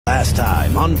last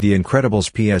time on The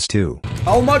Incredibles PS2.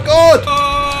 Oh my god!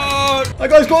 Oh, that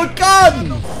guy's got a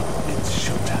gun! It's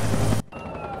showtime.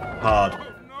 Hard.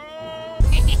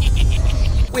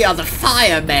 We are the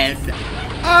firemen!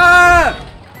 Ah!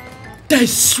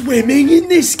 There's swimming in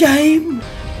this game?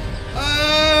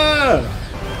 Ah!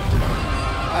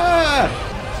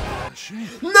 Ah!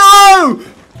 No!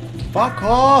 Fuck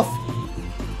off!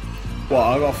 What,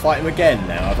 I gotta fight him again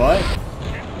now, have I?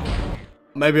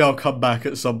 Maybe I'll come back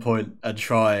at some point and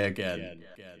try again.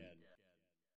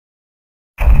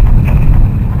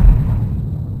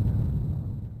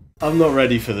 I'm not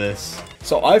ready for this.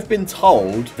 So I've been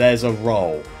told there's a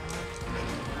roll.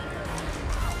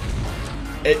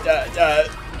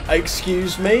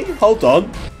 Excuse me? Hold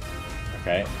on.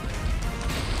 Okay.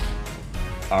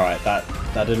 Alright, that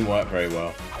didn't work very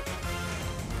well.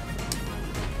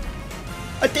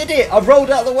 I did it! I rolled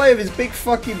out of the way of his big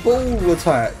fucking ball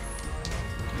attack.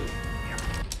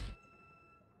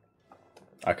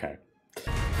 Okay.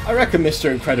 I reckon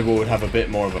Mr. Incredible would have a bit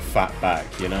more of a fat back,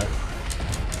 you know?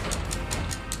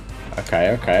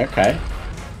 Okay.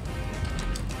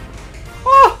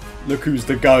 Ah! Look who's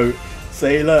the GOAT.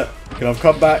 See, look. Can I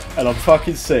come back? And I'm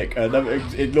fucking sick.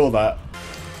 Ignore that.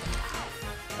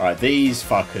 Alright, these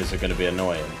fuckers are going to be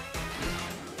annoying.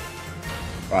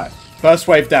 Right. First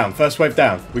wave down.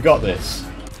 We got this.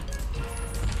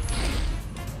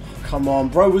 Come on,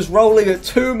 bro was rolling at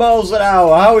 2 miles an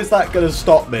hour. How is that going to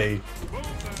stop me?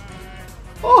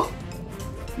 Oh!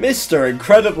 Mr.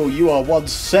 Incredible, you are one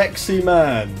sexy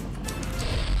man.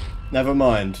 Never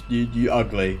mind. You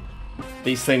ugly.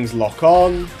 These things lock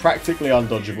on. Practically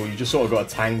undodgeable. You just sort of got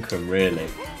to tank them, really.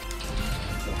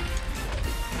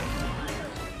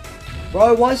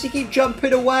 Bro, why does he keep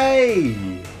jumping away?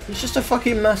 He's just a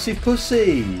fucking massive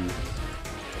pussy.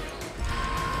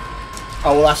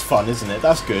 Oh, well, that's fun, isn't it?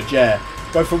 That's good, yeah.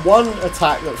 Go from one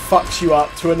attack that fucks you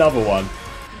up to another one.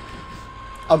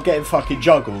 I'm getting fucking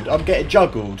juggled.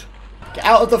 Get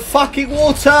out of the fucking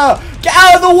water! Get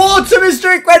out of the water,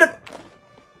 Mr. Incredible!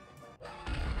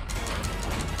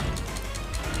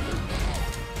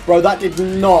 Bro, that did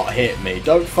not hit me.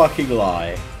 Don't fucking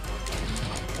lie.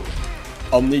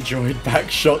 Omnidroid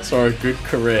back shots are a good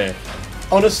career.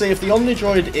 Honestly, if the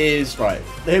Omnidroid is... Right,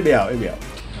 hear me out.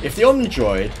 If the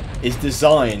Omnidroid is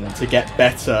designed to get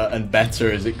better and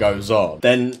better as it goes on,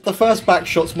 then the first back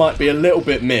shots might be a little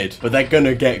bit mid, but they're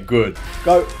gonna get good.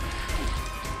 Go.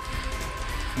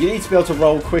 You need to be able to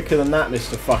roll quicker than that,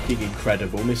 Mr. fucking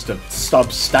Incredible. Mr.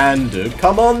 Substandard.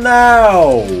 Come on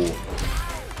now!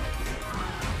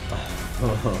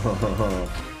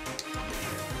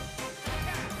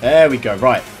 There we go,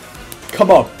 right.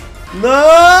 Come on.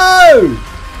 No!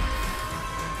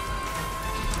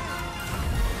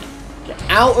 Get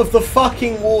out of the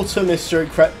fucking water, Mr.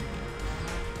 Incredible.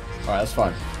 Alright, that's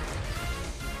fine.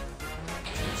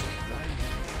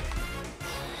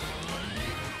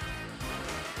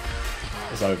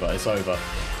 It's over.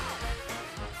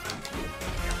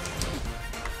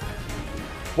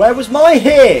 Where was my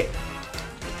hit?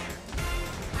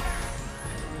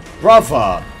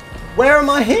 Brother, where are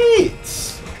my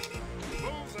hits?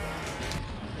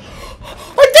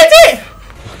 I did it!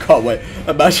 I can't wait.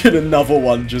 Imagine another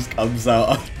one just comes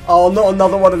out. Oh, not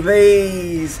another one of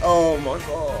these. Oh my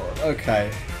god.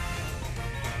 Okay.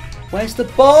 Where's the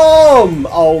bomb?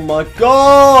 Oh my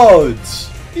god.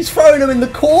 He's throwing them in the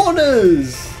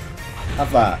corners.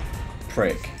 Have that.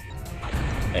 Prick.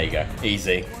 There you go.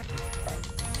 Easy.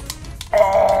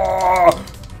 Oh!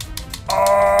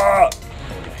 Oh!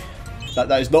 That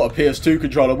is not a PS2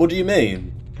 controller. What do you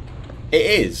mean? It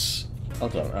is.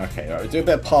 Hold on. Okay, right. We'll do a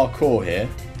bit of parkour here.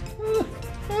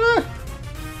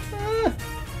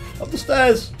 Up the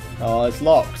stairs. Oh, it's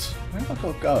locked. Where have I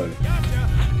got to go?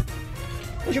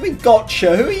 What do you mean,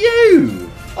 gotcha? Who are you?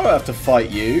 I don't have to fight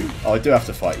you. Oh, I do have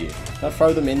to fight you. Can I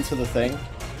throw them into the thing?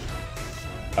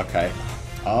 Okay.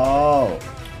 Oh.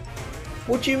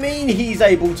 What do you mean he's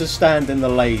able to stand in the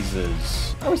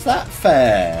lasers? How is that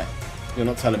fair? You're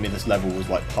not telling me this level was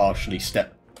like partially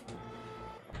step...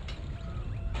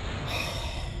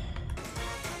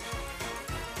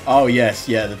 Oh yes,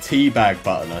 yeah, the teabag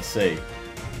button, I see.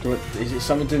 Is it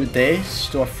something to do with this?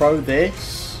 Do I throw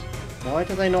this? Why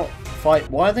do they not fight?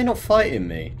 Why are they not fighting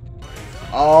me?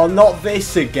 Oh, not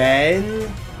this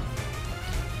again!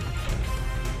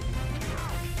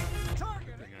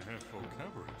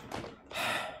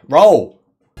 Roll!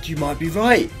 You might be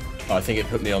right. Oh, I think it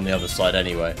put me on the other side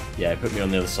anyway. Yeah, it put me on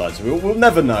the other side, so we'll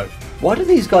never know. Why do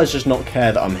these guys just not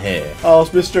care that I'm here? Oh,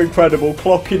 it's Mr. Incredible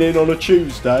clocking in on a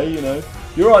Tuesday, you know.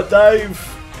 You alright, Dave?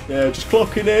 Yeah, just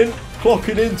clocking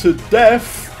in to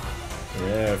death.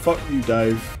 Yeah, fuck you,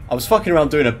 Dave. I was fucking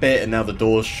around doing a bit and now the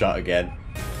door's shut again.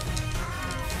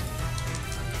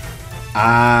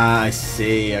 Ah, I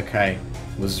see. Okay.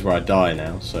 Well, this is where I die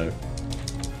now, so...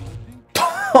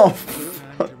 Oh,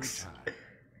 fuck's...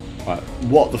 Right,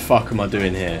 what the fuck am I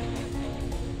doing here?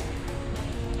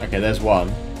 Okay, there's one.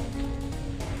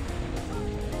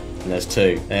 And there's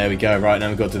two. There we go. Right, now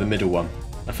we've got to do the middle one.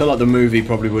 I feel like the movie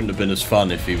probably wouldn't have been as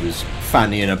fun if he was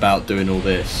fannying about doing all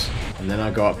this. And then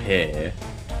I go up here.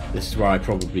 This is where I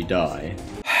probably die.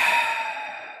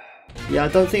 Yeah, I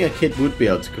don't think a kid would be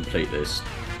able to complete this.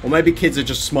 Or maybe kids are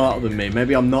just smarter than me.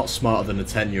 Maybe I'm not smarter than a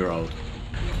 10-year-old.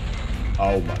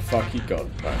 Oh my fucking god.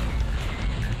 Right.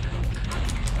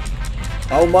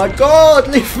 Oh my god!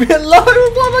 Leave me alone!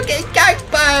 Why am I getting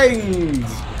gangbanged?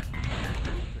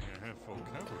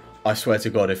 I swear to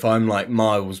god, if I'm like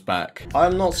miles back.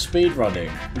 I'm not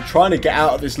speedrunning. I'm trying to get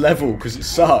out of this level because it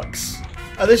sucks.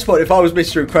 At this point, if I was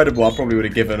Mr. Incredible, I probably would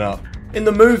have given up. In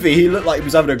the movie, he looked like he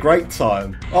was having a great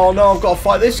time. Oh no, I've got to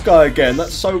fight this guy again.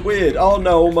 That's so weird. Oh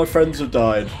no, all my friends have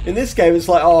died. In this game, it's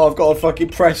like, oh, I've got to fucking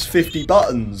press 50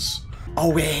 buttons. Oh,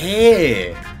 we're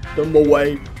here. The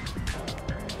way.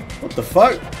 What the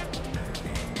fuck?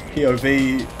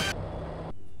 POV.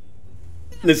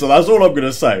 Listen, that's all I'm going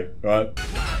to say, right?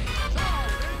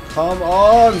 Come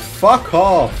on, fuck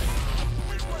off.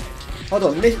 Hold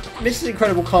on, Mrs.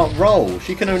 Incredible can't roll.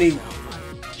 She can only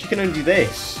do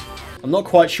this. I'm not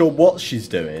quite sure what she's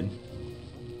doing,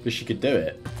 but she could do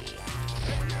it.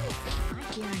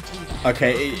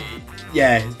 Okay,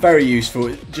 yeah, very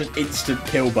useful. Just instant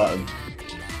kill button.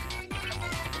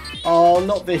 Oh,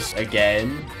 not this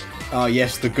again. Oh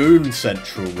yes, the Goon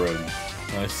Central Room.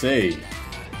 I see.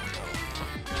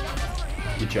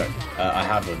 You joke. I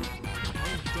haven't,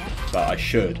 but I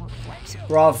should.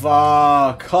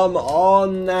 Brother, come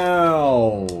on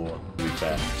now. To be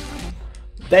fair.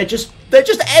 They're just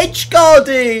edge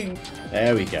guarding.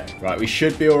 There we go. Right, we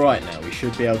should be all right now. We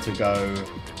should be able to go.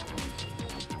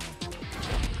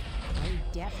 You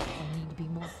definitely need to be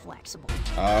more flexible.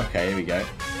 Okay, here we go.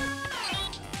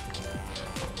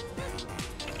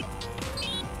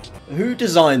 Who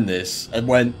designed this and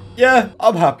went, yeah,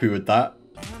 I'm happy with that?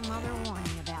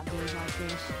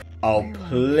 Oh,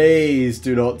 please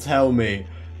do not tell me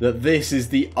that this is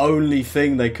the only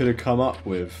thing they could have come up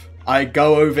with. I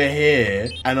go over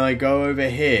here, and I go over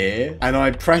here, and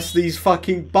I press these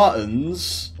fucking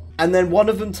buttons, and then one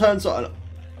of them turns on.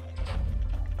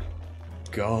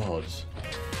 God.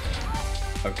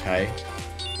 Okay.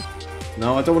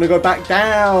 No, I don't want to go back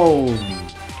down.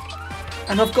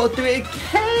 And I've got to do it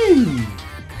again.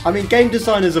 I mean, game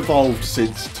design has evolved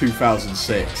since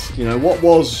 2006. You know, what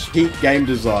was peak game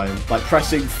design? Like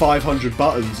pressing 500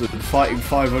 buttons and fighting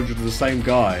 500 of the same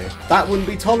guy. That wouldn't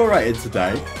be tolerated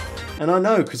today. And I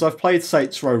know, because I've played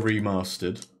Saints Row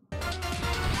Remastered.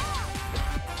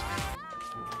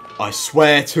 I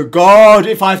swear to God,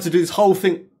 if I have to do this whole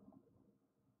thing...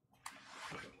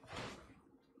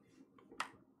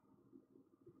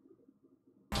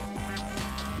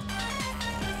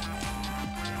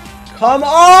 Come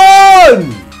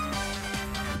on!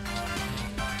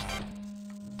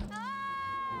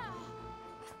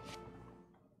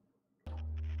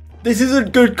 This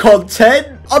isn't good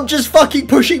content. I'm just fucking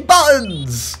pushing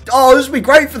buttons. Oh, this would be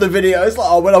great for the video. It's like,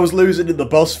 oh, when I was losing in the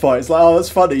boss fight, it's like, oh,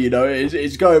 that's funny, you know,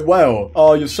 it's going well.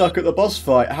 Oh, you suck at the boss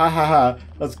fight. Ha ha ha.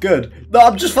 That's good. No,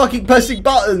 I'm just fucking pressing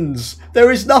buttons. There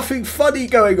is nothing funny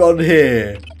going on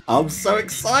here. I'm so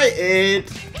excited.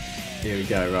 Here we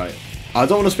go, right. I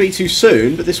don't want to speak too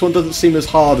soon, but this one doesn't seem as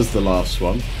hard as the last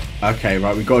one. Okay,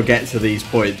 right, we've got to get to these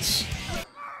points.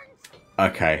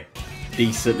 Okay.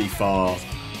 Decently far.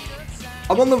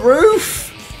 I'm on the roof!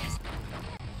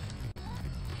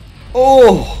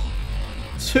 Oh!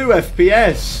 2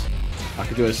 FPS! I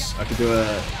could do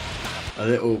a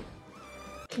little...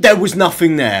 There was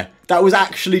nothing there. That was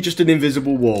actually just an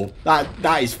invisible wall.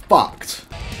 That is fucked.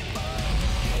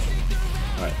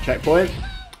 Alright, checkpoint.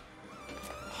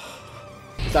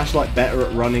 Is Ash like better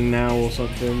at running now or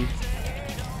something?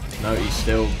 No, he's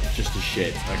still just as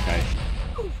shit. Okay.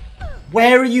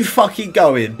 Where are you fucking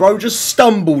going? Bro just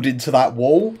stumbled into that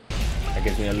wall. That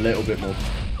gives me a little bit more...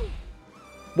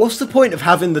 What's the point of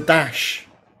having the dash?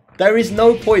 There is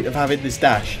no point of having this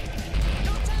dash.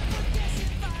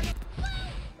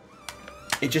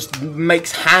 It just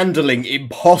makes handling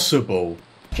impossible.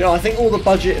 Do you know, I think all the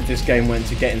budget of this game went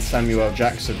to getting Samuel L.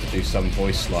 Jackson to do some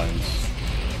voice lines.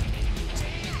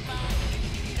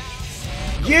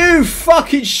 You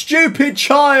fucking stupid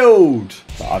child!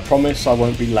 But I promise I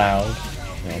won't be loud.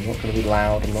 No, I'm not going to be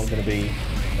loud. I'm not going to be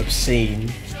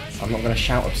obscene. I'm not going to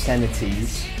shout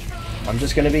obscenities. I'm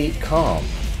just going to be calm.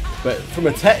 But from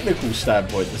a technical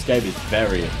standpoint, this game is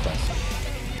very impressive.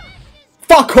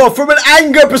 Fuck off! From an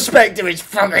anger perspective, it's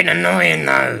fucking annoying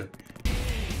though.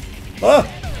 Ah.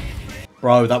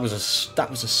 Bro, that was a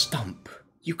stump.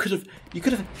 You could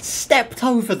have stepped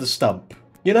over the stump.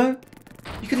 You know,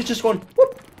 you could have just gone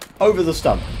whoop, over the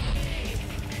stump.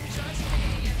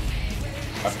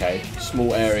 Okay,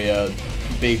 small area,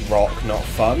 big rock, not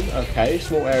fun. Okay,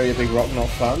 small area, big rock, not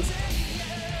fun.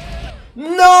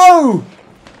 No!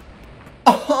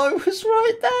 Oh, I was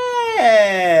right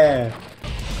there.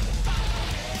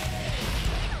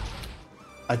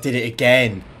 I did it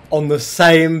again. On the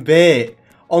same bit.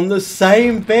 On the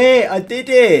same bit. I did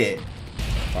it.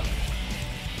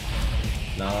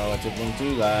 No, I didn't want to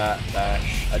do that.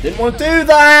 Dash. I didn't want to do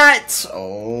that.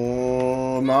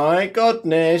 Oh my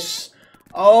goodness.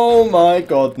 Oh my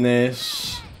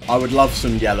goodness. I would love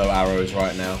some yellow arrows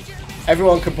right now.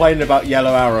 Everyone complaining about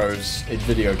yellow arrows in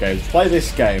video games. Play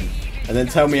this game and then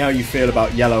tell me how you feel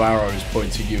about yellow arrows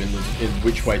pointing you in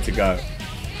which way to go.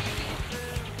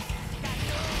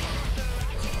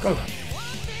 Go.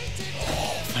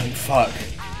 Oh, thank fuck.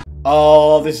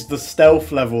 Oh, this is the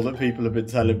stealth level that people have been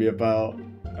telling me about.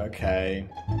 Okay.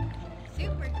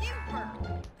 Super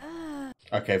duper.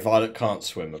 Okay, Violet can't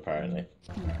swim apparently.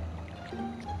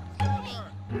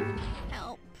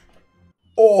 Help.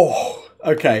 Oh,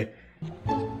 okay.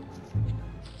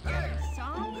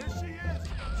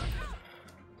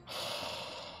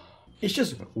 It's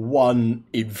just one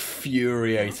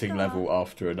infuriating level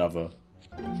after another.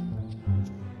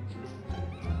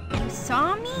 You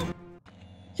saw me?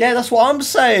 Yeah, that's what I'm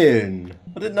saying.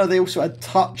 I didn't know they also had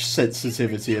touch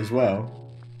sensitivity as well.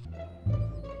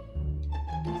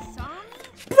 You saw me?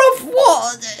 Bruv,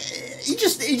 what? He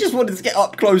just wanted to get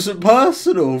up close and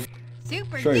personal.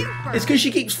 Super True. duper. It's because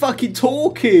she keeps fucking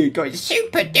talking. Going,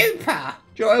 Super duper.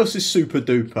 do you know what else is super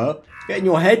duper? Getting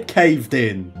your head caved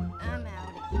in. I'm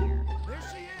out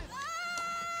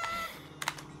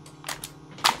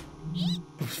of here.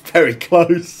 Very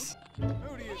close.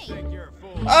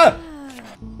 Ah!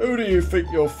 Who do you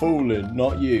think you're fooling?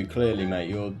 Not you, clearly, mate.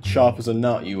 You're sharp as a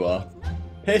nut, you are.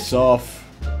 Piss off.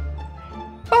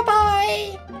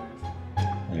 Bye-bye.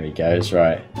 There he goes,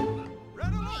 right.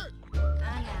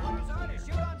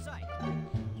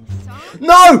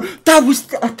 No! That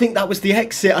was... I think that was the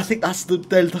exit. I think that's the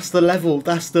level.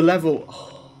 That's the level.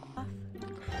 Oh.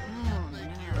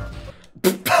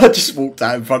 I just walked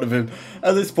out in front of him.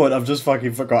 At this point, I've just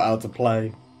fucking forgot how to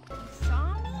play.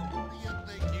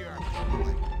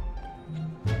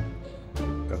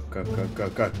 Go, go, go,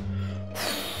 go.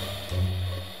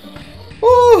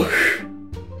 Woo!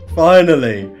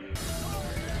 Finally.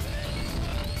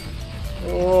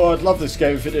 Oh, I'd love this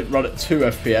game if it didn't run at 2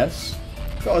 FPS.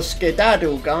 Got a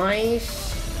skedaddle,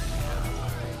 guys.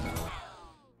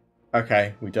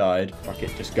 Okay, we died. Fuck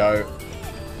it, just go.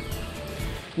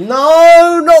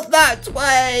 No, not that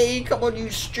way! Come on, you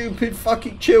stupid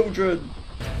fucking children.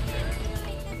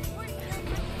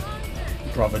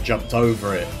 Brother jumped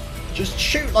over it. Just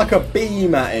shoot like a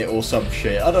beam at it or some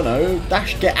shit. I don't know.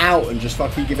 Dash, get out and just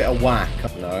fucking give it a whack.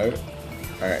 No.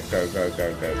 Alright, go, go,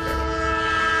 go, go, go.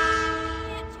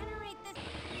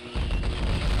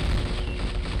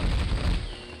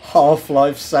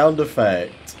 Half-Life sound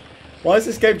effect. Why is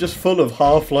this game just full of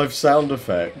Half-Life sound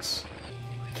effects?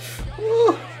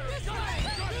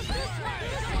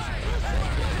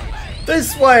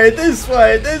 This way, this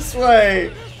way, this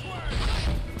way.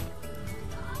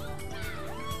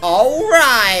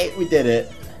 Alright. We did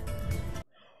it.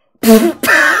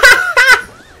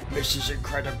 This is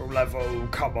incredible level.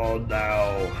 Come on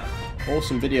now.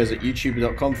 Awesome videos at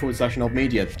youtube.com/Nob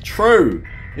Media. True.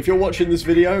 If you're watching this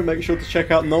video, make sure to check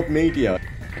out Nob Media.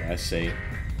 Okay, I see.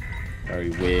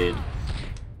 Very weird.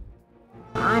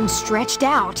 I'm stretched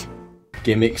out.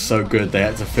 Gimmick's so good they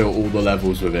had to fill all the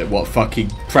levels with it. What, fucking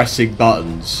pressing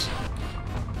buttons?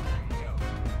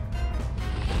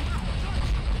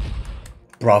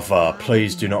 Brother,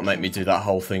 please do not make me do that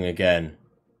whole thing again.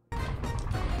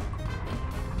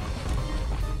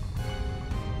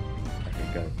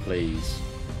 Okay, go, please.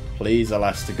 Please,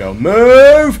 Elastigirl,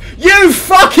 move! You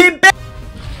fucking bitch!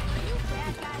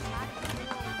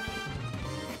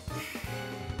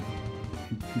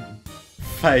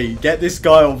 Hey, get this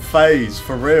guy on phase,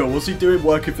 for real. What's he doing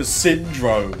working for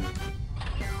Syndrome?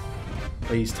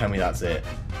 Please tell me that's it.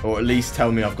 Or at least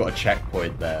tell me I've got a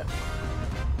checkpoint there.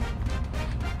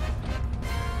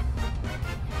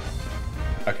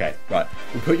 Okay, right.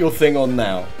 We'll put your thing on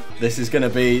now. This is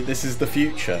the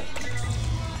future.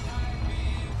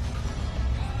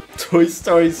 Toy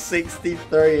Story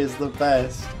 63 is the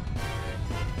best.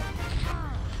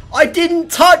 I didn't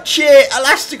touch it!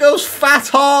 Elastigirl's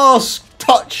fat ass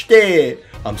touched it!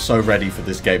 I'm so ready for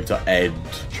this game to end.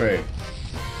 True.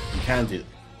 You can do it.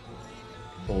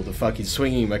 Or the fucking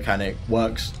swinging mechanic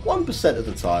works 1% of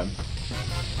the time.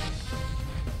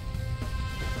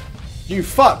 You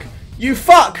fuck! You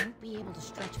fuck! Be able to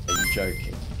stretch. Are you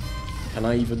joking? Can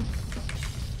I even...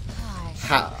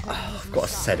 I've got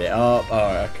to set it up.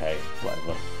 Oh, okay.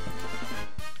 Whatever.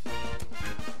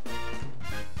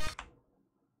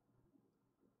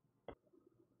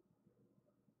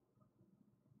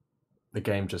 The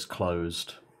game just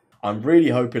closed. I'm really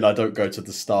hoping I don't go to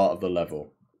the start of the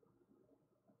level.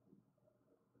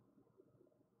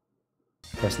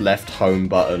 Press left home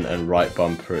button and right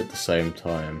bumper at the same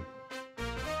time.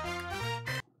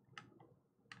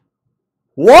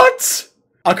 What?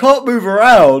 I can't move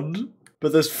around,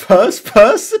 but there's first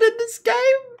person in this game?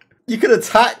 You can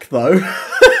attack though.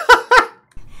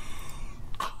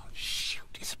 Oh shoot,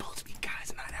 he's supposed to be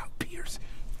guys not out Pierce.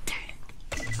 Dang.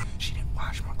 She didn't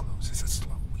wash my clothes. It's a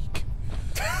slow week.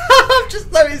 I've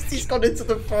just noticed he's gone into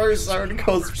the Frozone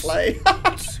cosplay.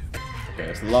 Okay,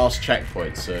 it's the last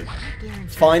checkpoint, so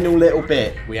final little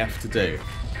bit we have to do.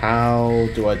 How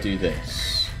do I do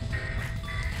this?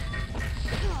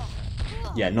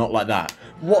 Yeah, not like that.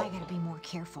 What? I gotta be more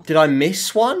careful. Did I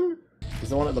miss one? Is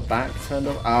the one at the back turned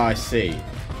off? Ah, I see.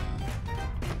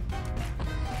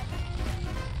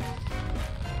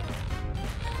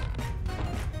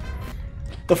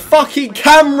 The fucking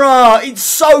camera! It's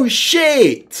so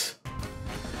shit!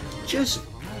 Just...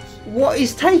 what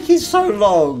is taking so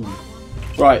long?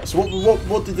 Right, so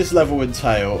what did this level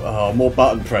entail? Oh, more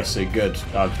button pressing. Good.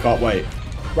 I can't wait.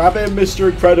 Grab him, Mr.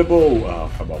 Incredible!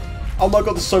 Oh, come on. Oh my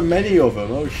god, there's so many of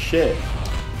them. Oh shit.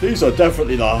 These are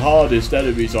definitely the hardest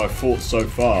enemies I've fought so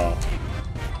far.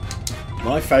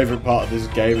 My favourite part of this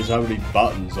game is how many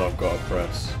buttons I've got to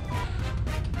press.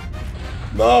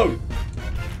 No!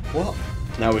 What?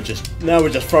 Now we're just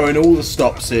throwing all the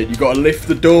stops in. You got to lift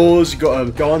the doors. You got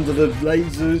to go under the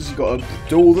lasers. You got to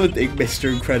do all the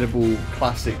Mr. Incredible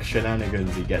classic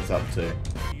shenanigans he gets up to.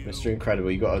 Mr. Incredible,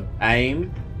 you got to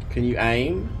aim. Can you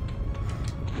aim?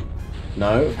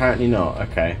 No, apparently not.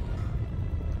 Okay.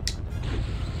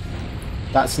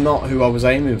 That's not who I was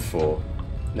aiming for.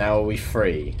 Now are we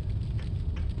free?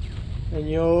 And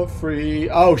you're free.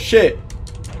 Oh shit!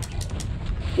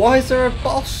 Why is there a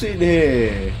boss in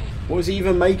here? What was he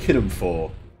even making them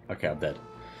for? Okay, I'm dead.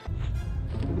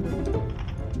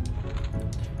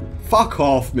 Fuck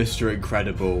off, Mr.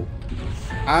 Incredible.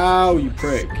 Ow, you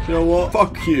prick. You know what?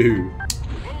 Fuck you.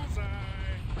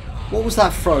 What was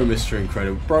that throw, Mr.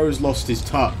 Incredible? Bro's lost his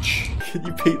touch. Can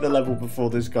you beat the level before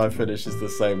this guy finishes the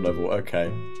same level? Okay.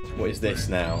 What is this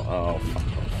now? Oh, fuck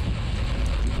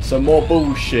off. Some more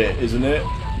bullshit, isn't it?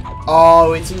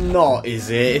 Oh, it's not,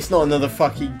 is it? It's not another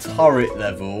fucking turret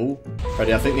level.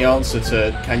 Freddy, I think the answer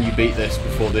to can you beat this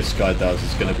before this guy does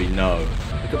is going to be no.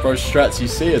 Look at bro's strats, you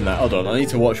see in that. Hold on, I need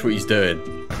to watch what he's doing.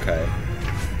 Okay.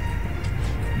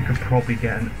 You could probably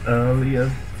get an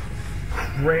earlier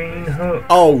crane hook.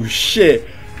 Oh shit!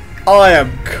 I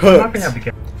am cooked! I'm happy to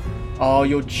get... Oh,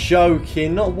 you're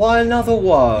joking. Not why another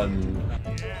one?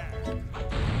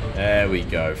 There we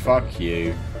go. Fuck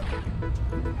you.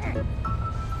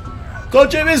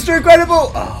 Gotcha, Mr.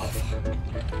 Incredible! Oh, fuck.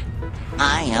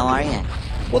 Hi, how are you?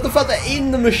 What the fuck? They're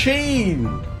in the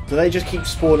machine! Do they just keep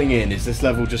spawning in? Is this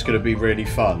level just going to be really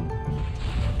fun?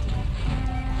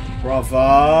 Brother,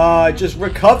 I just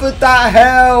recovered that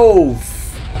health!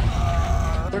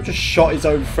 Bro just shot his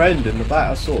own friend in the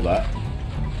back. I saw that.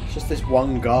 It's just this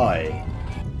one guy.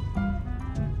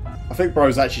 I think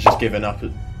bro's actually just given up.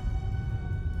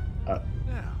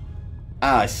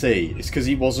 I see. It's because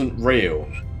he wasn't real.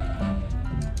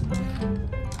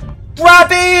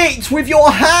 Grab it with your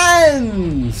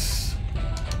hands!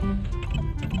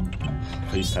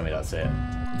 Please tell me that's it.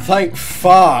 Thank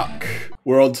fuck!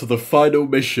 We're on to the final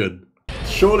mission.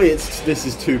 Surely this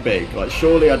is too big. Like,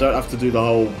 surely I don't have to do the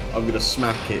whole I'm gonna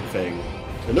smack it thing.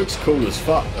 It looks cool as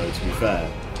fuck though, to be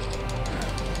fair.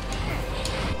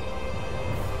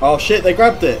 Oh shit, they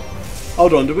grabbed it!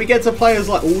 Hold on, do we get to play as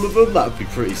like all of them? That would be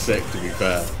pretty sick, to be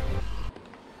fair.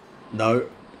 No.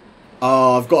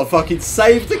 Oh, I've got to fucking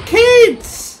save the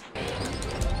kids!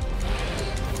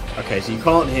 Okay, so you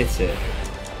can't hit it.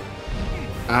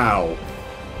 Ow.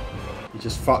 You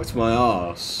just fucked my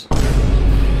ass.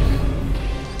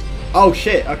 Oh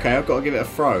shit, okay, I've got to give it a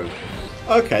throw.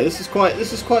 Okay, this is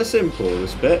quite simple,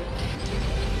 this bit.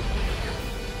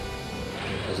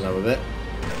 There's another bit.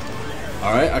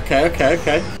 Alright,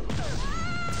 okay.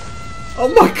 Oh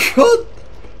my god!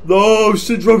 No,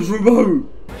 Syndrome's remote!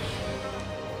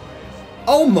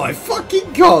 Oh my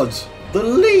fucking god! the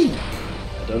leap.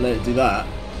 Don't let it do that.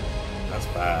 That's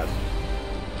bad.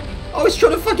 Oh, it's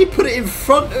trying to fucking put it in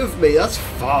front of me. That's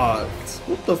fucked.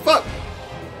 What the fuck?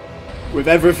 With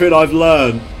everything I've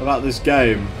learned about this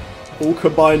game, all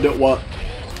combined at what?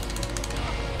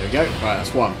 There we go. Right,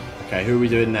 that's one. Okay, who are we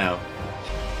doing now?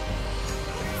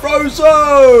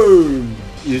 Frozone!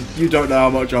 You don't know how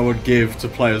much I would give to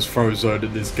play as Frozone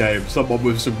in this game. Someone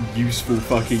with some useful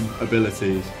fucking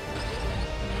abilities.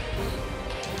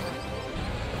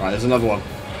 Right, there's another one.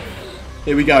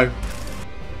 Here we go.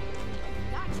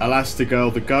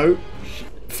 Elastigirl the goat.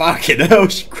 Fucking hell,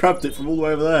 she grabbed it from all the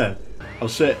way over there. Oh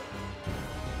shit.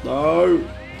 No.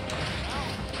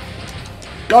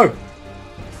 Go!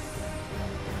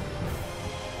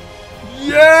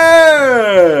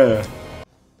 Yeah!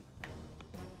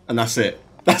 And that's it.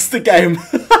 That's the game.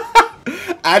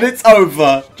 And it's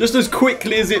over. Just as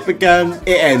quickly as it began,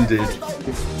 it ended.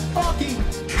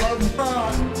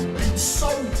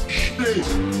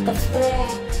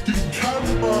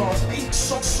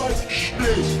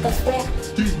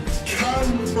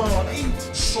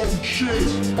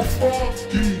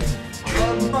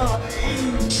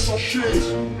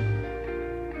 Shit.